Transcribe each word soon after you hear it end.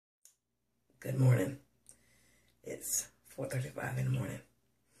Good morning. It's 4:35 in the morning.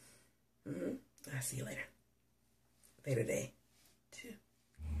 I'll see you later. Later day.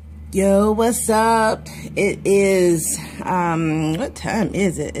 Yo, what's up? It is, what time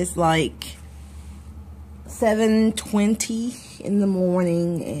is it? It's like 7:20 in the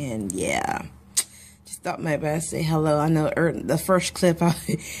morning, and yeah. Just thought maybe I'd say hello. I know the first clip,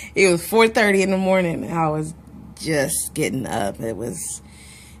 it was 4:30 in the morning, and I was just getting up. It was,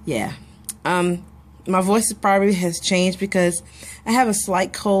 yeah. My voice probably has changed because I have a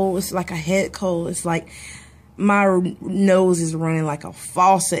slight cold. It's like a head cold. It's like my nose is running like a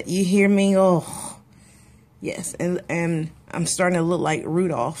faucet. You hear me? Oh, yes. And I'm starting to look like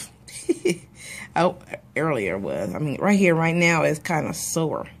Rudolph. Earlier was. I mean, right here, right now, it's kind of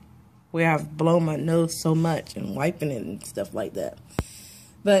sore where I've blown my nose so much and wiping it and stuff like that.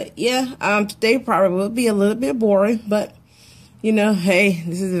 But yeah, today probably will be a little bit boring, but you know, hey,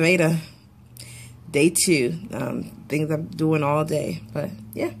 this is Veda. Day 2. Things I'm doing all day. But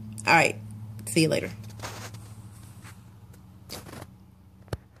yeah. Alright. See you later.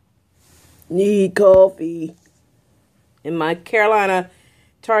 Need coffee in my Carolina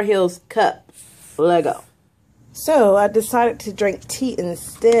Tar Heels cup. Lego. So I decided to drink tea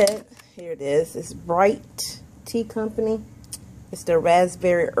instead. Here it is. It's Bright Tea Company. It's the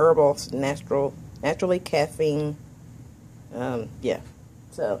raspberry herbal naturally caffeine. Yeah.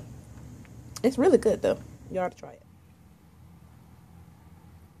 So it's really good though. You ought to try it.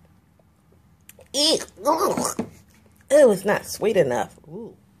 Ew, it's not sweet enough.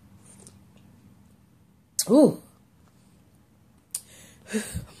 Ooh. Ooh.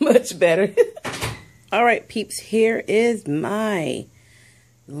 Much better. All right, peeps, here is my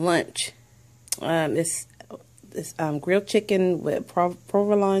lunch. This grilled chicken with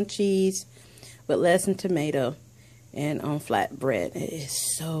provolone cheese with lettuce and tomato and on flatbread. It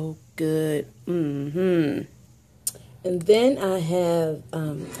is so good. And then I have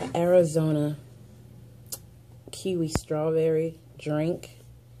an Arizona kiwi strawberry drink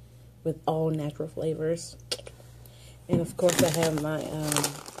with all natural flavors. And of course I have my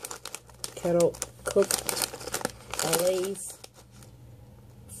kettle cooked Lay's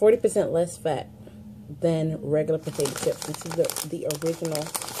 40% less fat than regular potato chips. This is the original.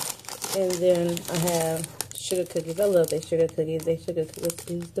 And then I have sugar cookies. I love their sugar cookies. Their sugar cookies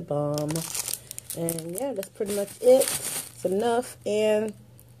is the bomb. And yeah, that's pretty much it. It's enough. And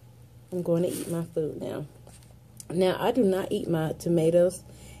I'm going to eat my food now. Now, I do not eat my tomatoes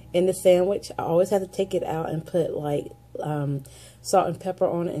in the sandwich. I always have to take it out and put like salt and pepper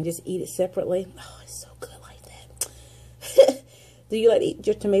on it and just eat it separately. Oh, it's so good like that. Do you like to eat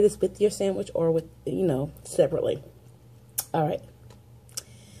your tomatoes with your sandwich or with, you know, separately? All right.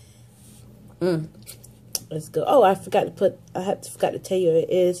 Let's go. Oh, I forgot to tell you, it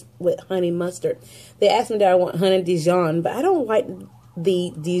is with honey mustard. They asked me that I want honey Dijon, but I don't like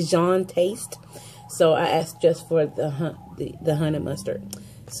the Dijon taste, so I asked just for the honey mustard.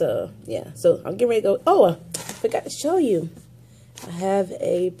 So yeah, so I'm getting ready to go. Oh, I forgot to show you. I have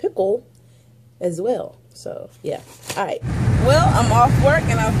a pickle as well. So yeah. All right. Well, I'm off work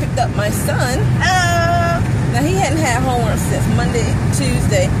and I picked up my son. Now he hadn't had homework since Monday,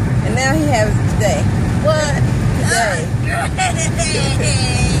 Tuesday, and now he has it today. What? Today.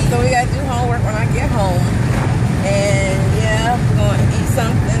 So we gotta do homework when I get home. And yeah, we're gonna eat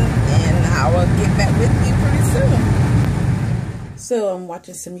something and I will get back with you pretty soon. So I'm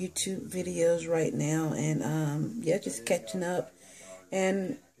watching some YouTube videos right now and yeah, just catching up.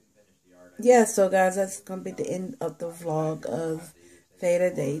 And yeah, so guys, that's gonna be the end of the vlog of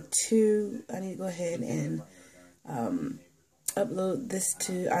Veda Day 2. I need to go ahead and upload this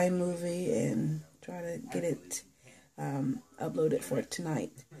to iMovie and try to get it uploaded for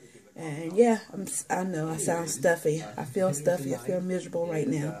tonight. And yeah, I know I sound stuffy. I feel stuffy. I feel miserable right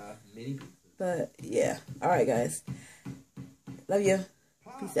now. But yeah, all right, guys. Love you.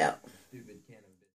 Peace out.